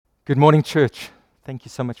Good morning, church. Thank you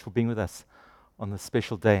so much for being with us on this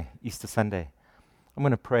special day, Easter Sunday. I'm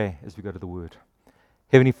going to pray as we go to the Word.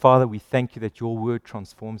 Heavenly Father, we thank you that your Word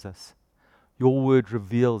transforms us. Your Word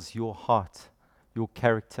reveals your heart, your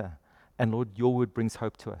character, and Lord, your Word brings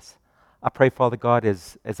hope to us. I pray, Father God,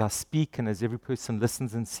 as I speak and as every person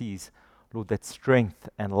listens and sees, Lord, that strength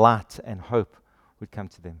and light and hope would come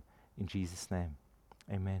to them. In Jesus' name,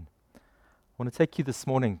 amen. I want to take you this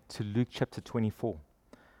morning to Luke chapter 24.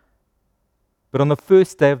 But on the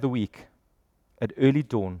first day of the week, at early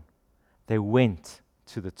dawn, they went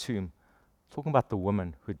to the tomb. Talking about the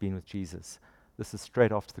woman who had been with Jesus. This is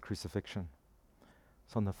straight after the crucifixion.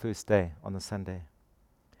 It's on the first day, on the Sunday.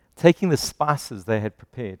 Taking the spices they had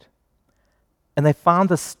prepared. And they found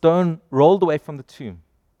the stone rolled away from the tomb.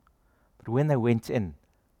 But when they went in,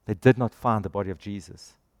 they did not find the body of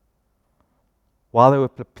Jesus. While they were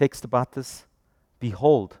perplexed about this,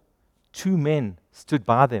 behold, two men stood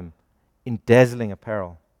by them in dazzling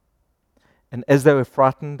apparel. And as they were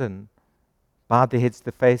frightened and bowed their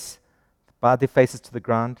faces to the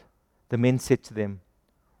ground, the men said to them,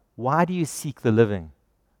 "Why do you seek the living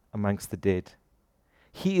amongst the dead?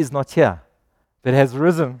 He is not here, but has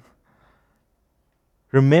risen.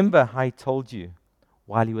 Remember how he told you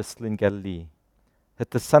while he was still in Galilee,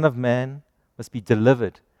 that the Son of Man must be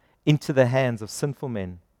delivered into the hands of sinful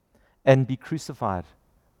men and be crucified,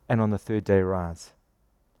 and on the third day rise."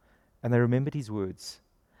 And they remembered his words.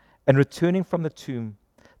 And returning from the tomb,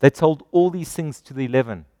 they told all these things to the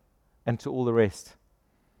 11 and to all the rest.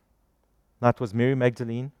 Now it was Mary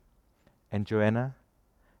Magdalene and Joanna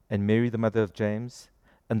and Mary the mother of James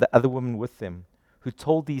and the other woman with them who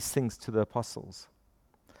told these things to the apostles.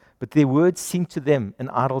 But their words seemed to them an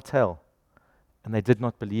idle tale, and they did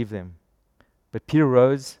not believe them. But Peter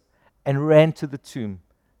rose and ran to the tomb.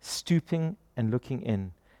 Stooping and looking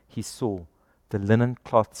in, he saw the linen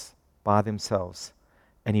cloths by themselves,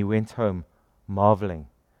 and he went home marveling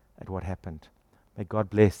at what happened. May God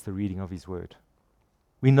bless the reading of his word.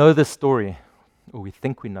 We know this story, or we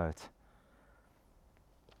think we know it,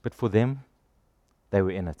 but for them, they were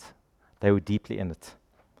in it. They were deeply in it.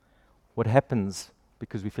 What happens,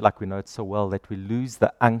 because we feel like we know it so well, that we lose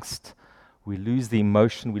the angst, we lose the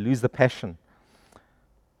emotion, we lose the passion.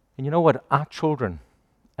 And you know what? Our children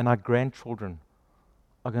and our grandchildren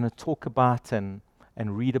are going to talk about and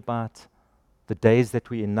read about the days that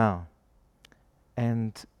we're in now.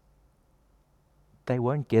 And they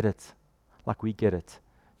won't get it like we get it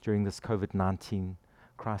during this COVID-19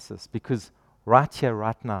 crisis. Because right here,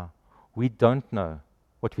 right now, we don't know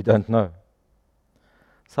what we don't know.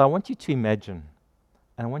 So I want you to imagine,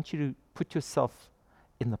 and I want you to put yourself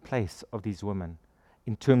in the place of these women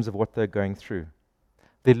in terms of what they're going through.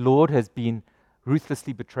 Their Lord has been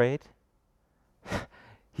ruthlessly betrayed.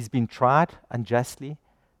 He's been tried unjustly,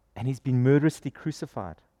 and he's been murderously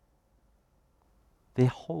crucified. Their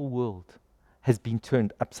whole world has been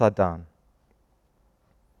turned upside down.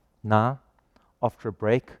 Now, after a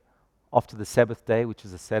break, after the Sabbath day, which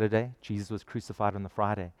is a Saturday, Jesus was crucified on the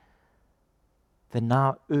Friday. Then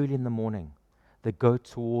now, early in the morning, they go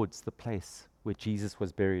towards the place where Jesus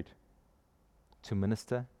was buried to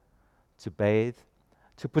minister, to bathe,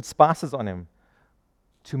 to put spices on him,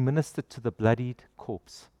 to minister to the bloodied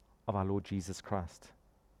corpse of our Lord Jesus Christ.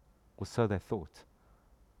 Or so they thought.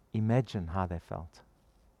 Imagine how they felt.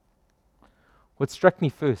 What struck me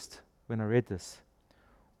first when I read this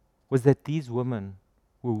was that these women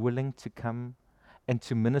were willing to come and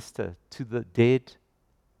to minister to the dead,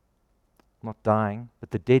 not dying,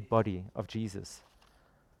 but the dead body of Jesus.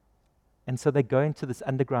 And so they go into this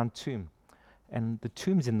underground tomb. And the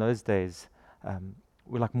tombs in those days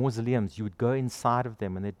were like mausoleums. You would go inside of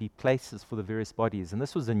them, and there'd be places for the various bodies. And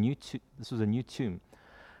this was a new tomb.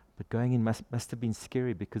 But going in must have been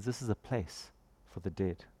scary, because this is a place for the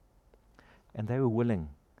dead. And they were willing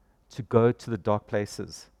to go to the dark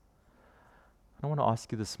places. I want to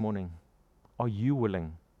ask you this morning, are you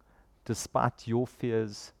willing, despite your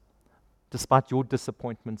fears, despite your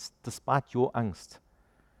disappointments, despite your angst,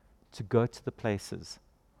 to go to the places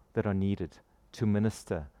that are needed to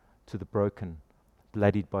minister to the broken,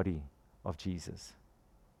 bloodied body of Jesus?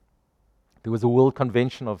 There was a World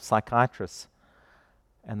Convention of Psychiatrists,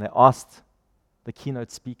 and they asked the keynote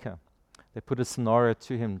speaker, they put a scenario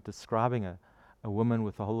to him describing a woman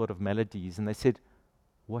with a whole lot of maladies, and they said,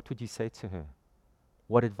 "What would you say to her?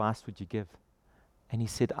 What advice would you give?" And he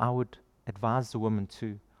said, "I would advise the woman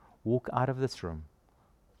to walk out of this room,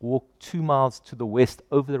 walk 2 miles to the west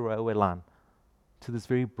over the railway line to this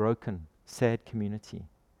very broken, sad community,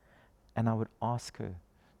 and I would ask her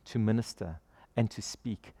to minister and to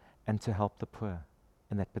speak and to help the poor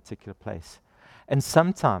in that particular place." And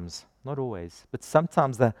sometimes, not always, but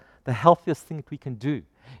sometimes the healthiest thing that we can do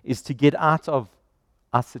is to get out of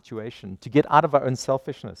our situation, to get out of our own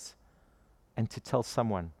selfishness, and to tell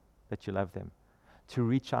someone that you love them, to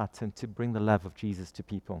reach out and to bring the love of Jesus to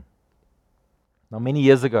people. Now, many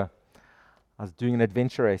years ago, I was doing an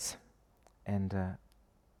adventure race, and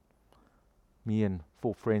me and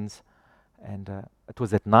 4 friends, and it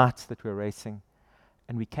was at night that we were racing,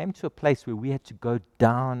 and we came to a place where we had to go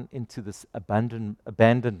down into this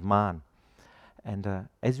abandoned mine. And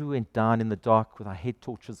as we went down in the dark with our head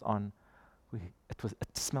torches on,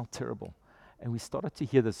 it smelled terrible. And we started to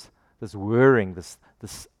hear this whirring,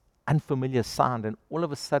 this unfamiliar sound, and all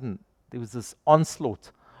of a sudden there was this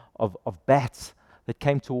onslaught of bats that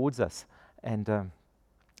came towards us. And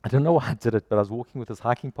I don't know why I did it, but I was walking with this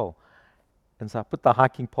hiking pole. And so I put the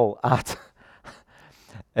hiking pole out.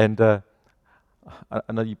 And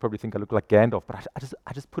I know you probably think I look like Gandalf, but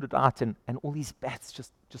I just put it out, and all these bats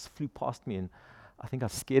just flew past me. And I think I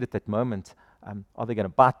was scared at that moment. Are they going to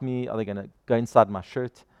bite me? Are they going to go inside my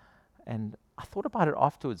shirt? And I thought about it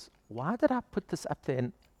afterwards. Why did I put this up there?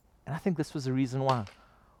 And I think this was the reason why.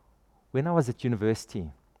 When I was at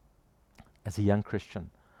university as a young Christian,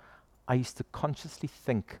 I used to consciously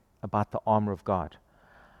think about the armor of God.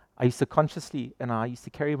 I used to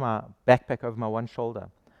carry my backpack over my one shoulder,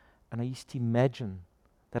 and I used to imagine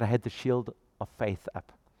that I had the shield of faith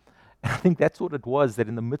up. And I think that's what it was, that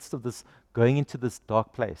in the midst of this, going into this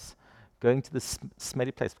dark place, going to this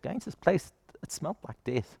smelly place, going to this place, it smelled like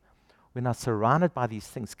death. When I was surrounded by these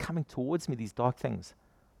things coming towards me, these dark things,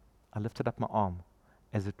 I lifted up my arm,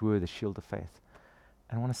 as it were, the shield of faith.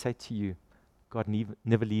 And I want to say to you, God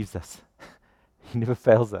never leaves us. He never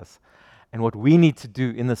fails us. And what we need to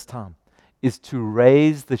do in this time is to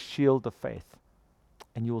raise the shield of faith,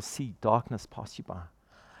 and you will see darkness pass you by.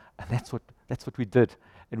 And that's what we did.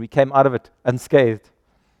 And we came out of it unscathed.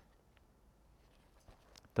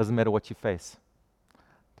 Doesn't matter what you face.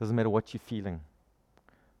 Doesn't matter what you're feeling.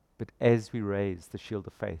 But as we raise the shield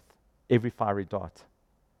of faith, every fiery dart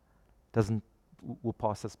will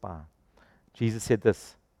pass us by. Jesus said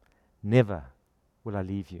this, "Never will I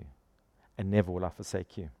leave you, and never will I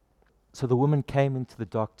forsake you." So the woman came into the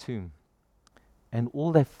dark tomb, and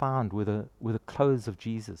all they found were the clothes of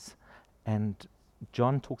Jesus. And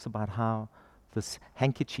John talks about how this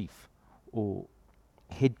handkerchief or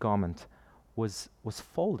head garment was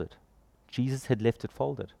folded. Jesus had left it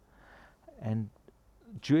folded. And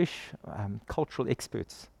Jewish cultural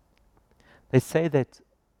experts, they say that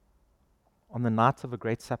on the night of a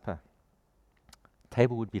great supper, a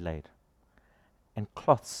table would be laid, and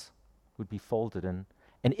cloths would be folded, and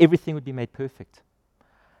everything would be made perfect.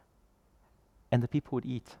 And the people would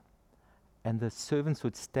eat, and the servants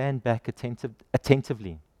would stand back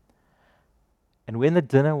attentively. And when the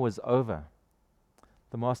dinner was over,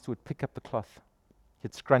 the master would pick up the cloth,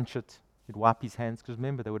 he'd scrunch it, he'd wipe his hands, because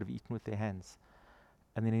remember, they would have eaten with their hands,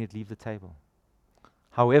 and then he'd leave the table.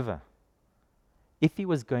 However, if he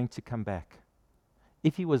was going to come back,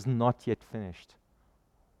 if he was not yet finished,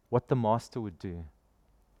 what the master would do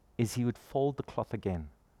is he would fold the cloth again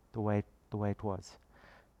the way it was.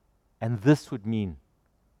 And this would mean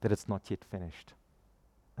that it's not yet finished.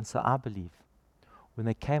 And so I believe when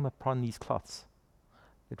they came upon these cloths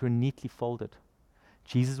that were neatly folded,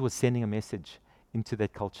 Jesus was sending a message into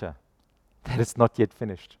that culture that it's not yet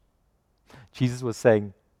finished. Jesus was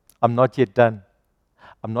saying, I'm not yet done.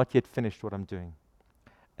 I'm not yet finished what I'm doing.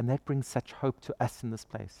 And that brings such hope to us in this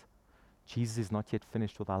place. Jesus is not yet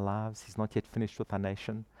finished with our lives. He's not yet finished with our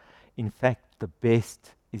nation. In fact, the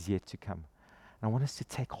best is yet to come. And I want us to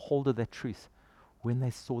take hold of that truth. When they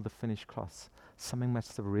saw the finished cloths, something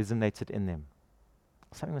must have resonated in them.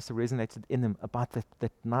 Something must have resonated in them about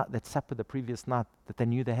that supper the previous night that they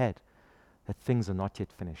knew they had, that things are not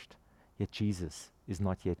yet finished, yet Jesus is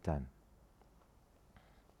not yet done.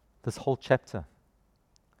 This whole chapter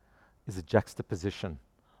is a juxtaposition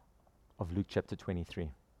of Luke chapter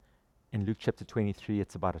 23. In Luke chapter 23,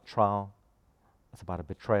 it's about a trial, it's about a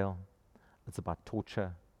betrayal, it's about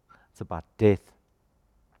torture, it's about death,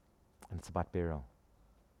 and it's about burial.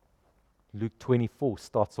 Luke 24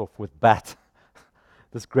 starts off with bat,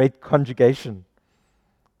 this great conjugation.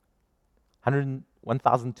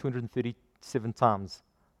 1,237 times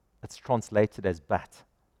it's translated as bat.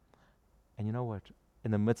 And you know what?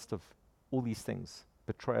 In the midst of all these things,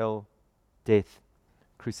 betrayal, death,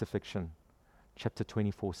 crucifixion, chapter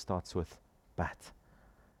 24 starts with bat.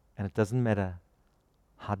 And it doesn't matter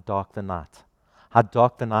how dark the night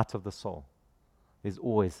of the soul, there's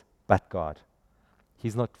always but God.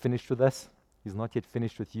 He's not finished with us, he's not yet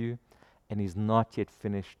finished with you, and he's not yet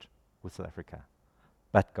finished with South Africa.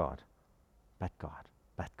 But God. but God,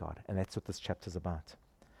 but God. And that's what this chapter's about.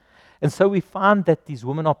 And so we find that these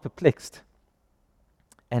women are perplexed.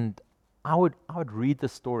 And I would read the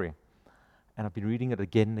story, and I've been reading it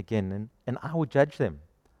again and again, and I would judge them.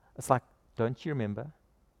 It's like, don't you remember?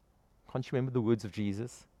 Can't you remember the words of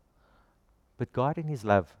Jesus? But God in his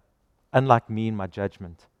love, unlike me in my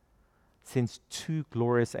judgment, sends two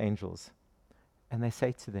glorious angels, and they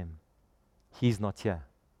say to them, he's not here,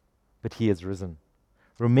 but he has risen.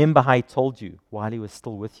 Remember how he told you while he was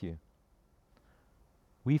still with you.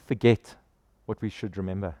 We forget what we should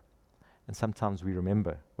remember, and sometimes we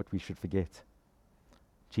remember what we should forget.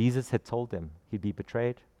 Jesus had told them he'd be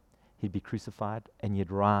betrayed, he'd be crucified, and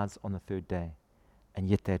he'd rise on the third day, and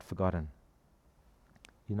yet they had forgotten.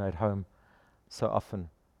 You know, at home, so often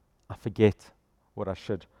I forget what I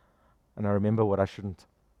should, and I remember what I shouldn't.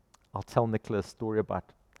 I'll tell Nicola a story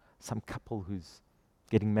about some couple who's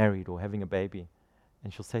getting married or having a baby,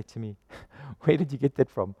 and she'll say to me, where did you get that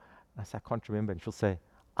from? And I say, I can't remember. And she'll say,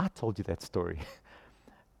 I told you that story.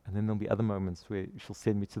 And then there'll be other moments where she'll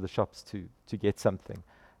send me to the shops to get something,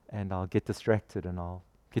 and I'll get distracted, and I'll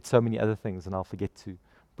get so many other things, and I'll forget to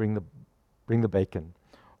bring the bacon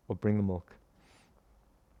or bring the milk.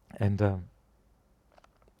 And a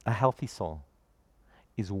healthy soul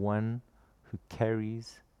is one who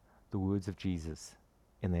carries the words of Jesus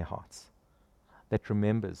in their hearts, that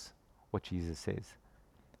remembers what Jesus says.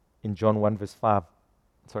 In Joshua 1 verse 5,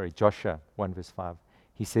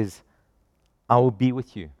 he says, I will be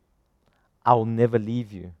with you. I will never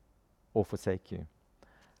leave you or forsake you.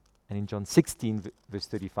 And in John 16 verse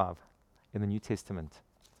 35, in the New Testament,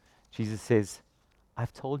 Jesus says,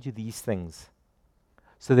 I've told you these things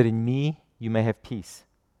so that in me you may have peace.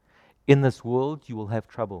 In this world you will have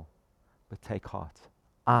trouble, but take heart.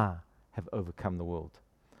 I have overcome the world.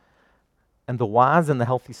 And the wise and the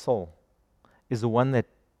healthy soul is the one that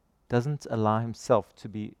doesn't allow himself to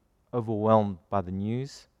be overwhelmed by the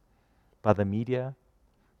news, by the media,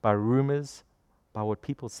 by rumors, by what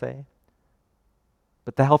people say.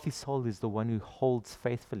 But the healthy soul is the one who holds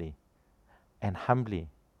faithfully and humbly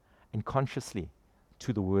and consciously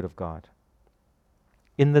to the Word of God.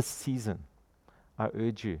 In this season, I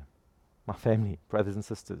urge you, my family, brothers and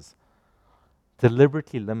sisters,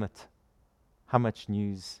 deliberately limit how much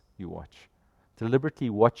news you watch. Deliberately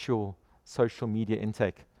watch your social media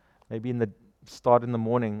intake. Maybe start in the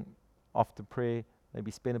morning after prayer, maybe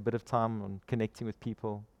spend a bit of time on connecting with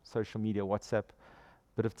people, social media, WhatsApp,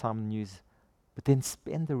 a bit of time on news, but then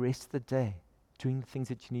spend the rest of the day doing the things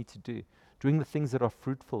that you need to do, doing the things that are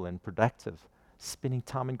fruitful and productive, spending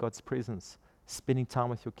time in God's presence, spending time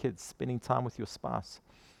with your kids, spending time with your spouse,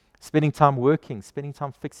 spending time working, spending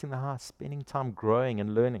time fixing the house, spending time growing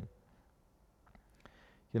and learning.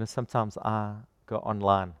 You know, sometimes I go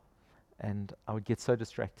online and I would get so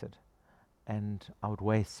distracted and I would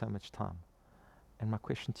waste so much time. And my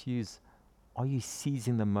question to you is, are you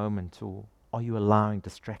seizing the moment, or are you allowing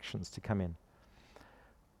distractions to come in?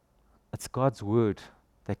 It's God's word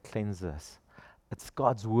that cleanses us. It's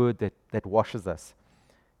God's word that washes us.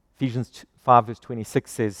 Ephesians 5 verse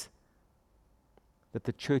 26 says that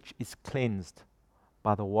the church is cleansed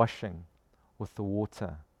by the washing with the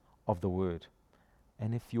water of the word.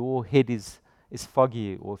 And if your head is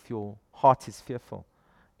foggy, or if your heart is fearful,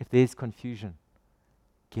 if there's confusion,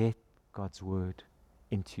 get God's word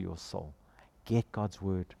into your soul. Get God's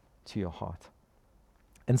word to your heart.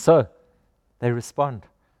 And so they respond.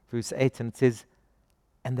 Verse 8, and it says,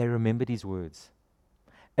 and they remembered his words.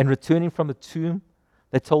 And returning from the tomb,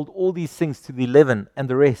 they told all these things to the 11 and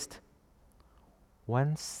the rest.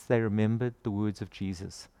 Once they remembered the words of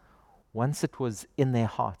Jesus, once it was in their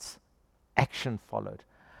hearts, action followed.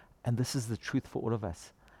 And this is the truth for all of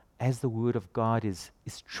us. As the word of God is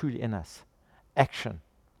truly in us, action,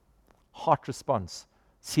 heart response,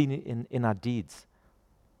 seen in our deeds.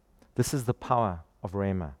 This is the power of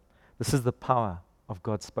Rhema. This is the power of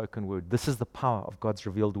God's spoken word. This is the power of God's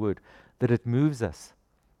revealed word, that it moves us.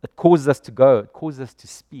 It causes us to go. It causes us to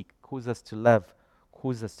speak. It causes us to love. It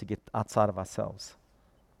causes us to get outside of ourselves.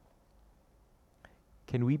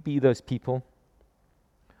 Can we be those people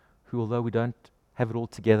who, although we don't have it all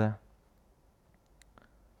together,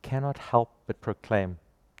 cannot help but proclaim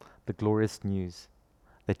the glorious news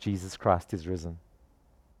that Jesus Christ is risen,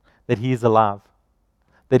 that he is alive,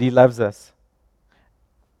 that he loves us,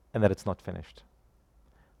 and that it's not finished?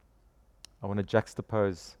 I want to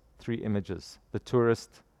juxtapose three images: the tourist,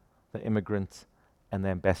 the immigrant, and the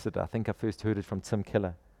ambassador. I think I first heard it from Tim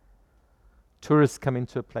Keller. Tourists come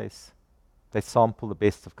into a place, they sample the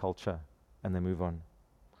best of culture, and they move on.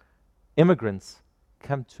 Immigrants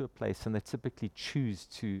come to a place and they typically choose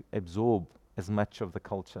to absorb as much of the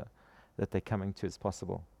culture that they're coming to as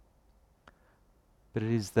possible. But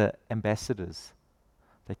it is the ambassadors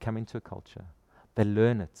that come into a culture. They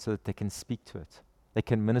learn it so that they can speak to it. They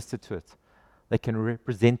can minister to it. They can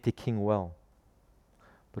represent the king well.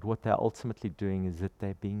 But what they're ultimately doing is that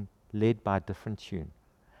they're being led by a different tune,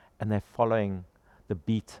 and they're following the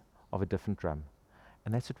beat of a different drum.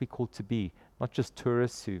 And that's what we're called to be, not just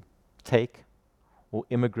tourists who take or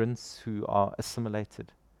immigrants who are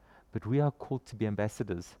assimilated, but we are called to be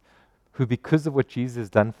ambassadors who, because of what Jesus has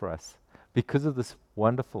done for us, because of this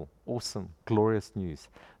wonderful, awesome, glorious news,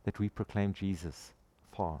 that we proclaim Jesus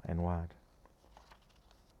far and wide.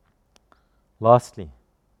 Lastly,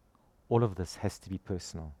 all of this has to be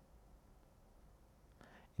personal.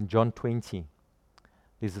 In John 20,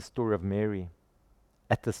 there's a story of Mary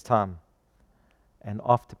at this time. And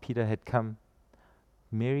after Peter had come,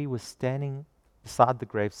 Mary was standing beside the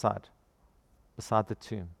graveside, beside the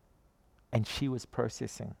tomb, and she was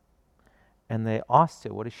processing. And they asked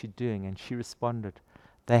her, what is she doing? And she responded,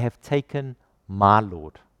 they have taken my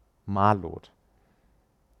Lord, my Lord.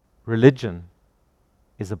 Religion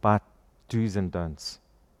is about do's and don'ts.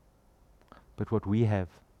 But what we have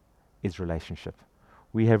is relationship.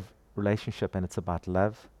 We have relationship, and it's about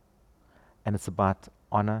love, and it's about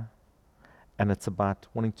honor, and it's about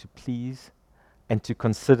wanting to please and to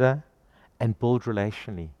consider and build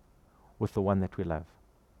relationally with the one that we love.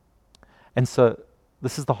 And so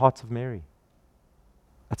this is the heart of Mary.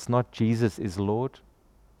 It's not Jesus is Lord.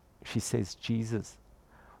 She says, Jesus,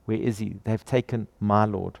 where is he? They've taken my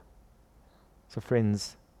Lord. So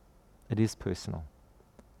friends, it is personal,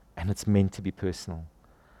 and it's meant to be personal.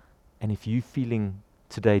 And if you're feeling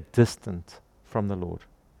today distant from the Lord,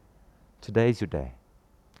 today is your day.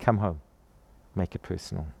 Come home. Make it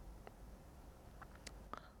personal.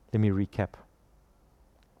 Let me recap.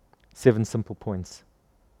 7 simple points.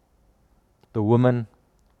 The women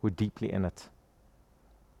were deeply in it,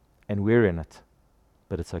 and we're in it,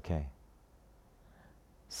 but it's okay.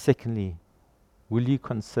 Secondly, will you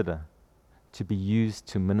consider to be used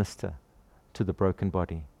to minister to the broken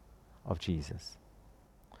body of Jesus?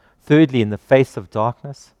 Thirdly, in the face of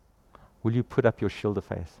darkness, will you put up your shield of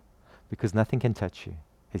faith? Because nothing can touch you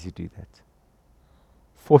as you do that.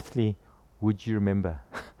 Fourthly, would you remember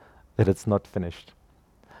that it's not finished?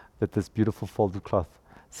 That this beautiful folded cloth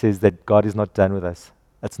says that God is not done with us.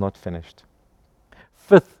 It's not finished.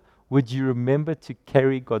 Fifth, would you remember to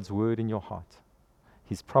carry God's word in your heart?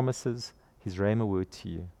 His promises, his rhema word to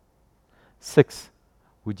you. 6,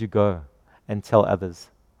 would you go and tell others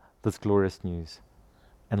this glorious news?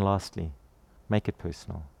 And lastly, make it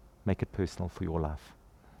personal. Make it personal for your life.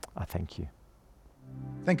 I thank you.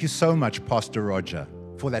 Thank you so much, Pastor Roger,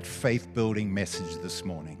 for that faith-building message this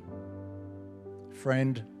morning.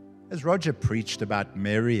 Friend, as Roger preached about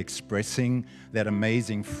Mary expressing that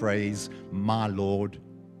amazing phrase, my Lord,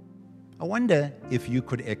 I wonder if you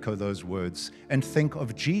could echo those words and think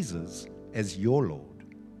of Jesus as your Lord.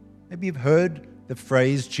 Maybe you've heard the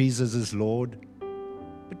phrase, Jesus is Lord,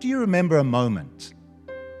 but do you remember a moment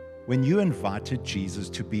when you invited Jesus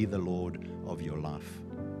to be the Lord of your life?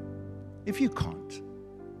 If you can't,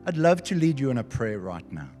 I'd love to lead you in a prayer right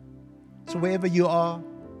now. So wherever you are,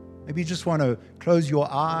 maybe you just want to close your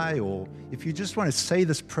eye, or if you just want to say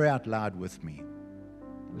this prayer out loud with me,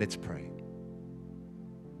 let's pray.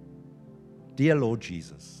 Dear Lord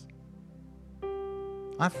Jesus,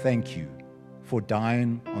 I thank you for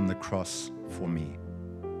dying on the cross for me.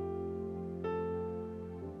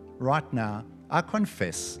 Right now, I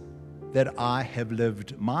confess that I have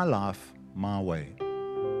lived my life my way,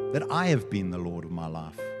 that I have been the Lord of my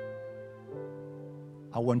life.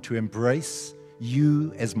 I want to embrace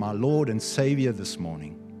you as my Lord and Savior this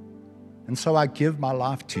morning. And so I give my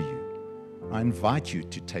life to you. I invite you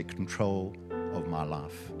to take control of my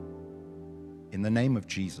life. In the name of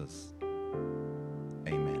Jesus,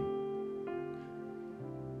 amen.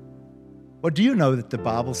 Well, do you know that the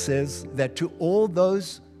Bible says that to all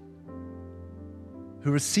those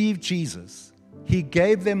who received Jesus, he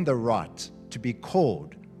gave them the right to be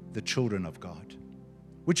called the children of God,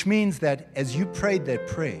 which means that as you prayed that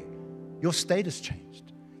prayer, your status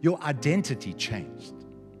changed, your identity changed.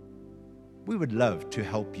 We would love to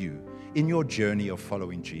help you in your journey of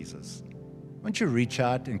following Jesus. Won't you reach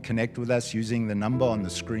out and connect with us using the number on the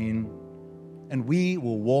screen, and we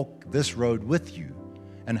will walk this road with you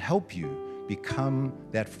and help you become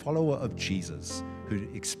that follower of Jesus who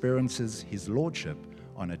experiences his lordship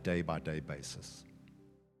on a day-by-day basis.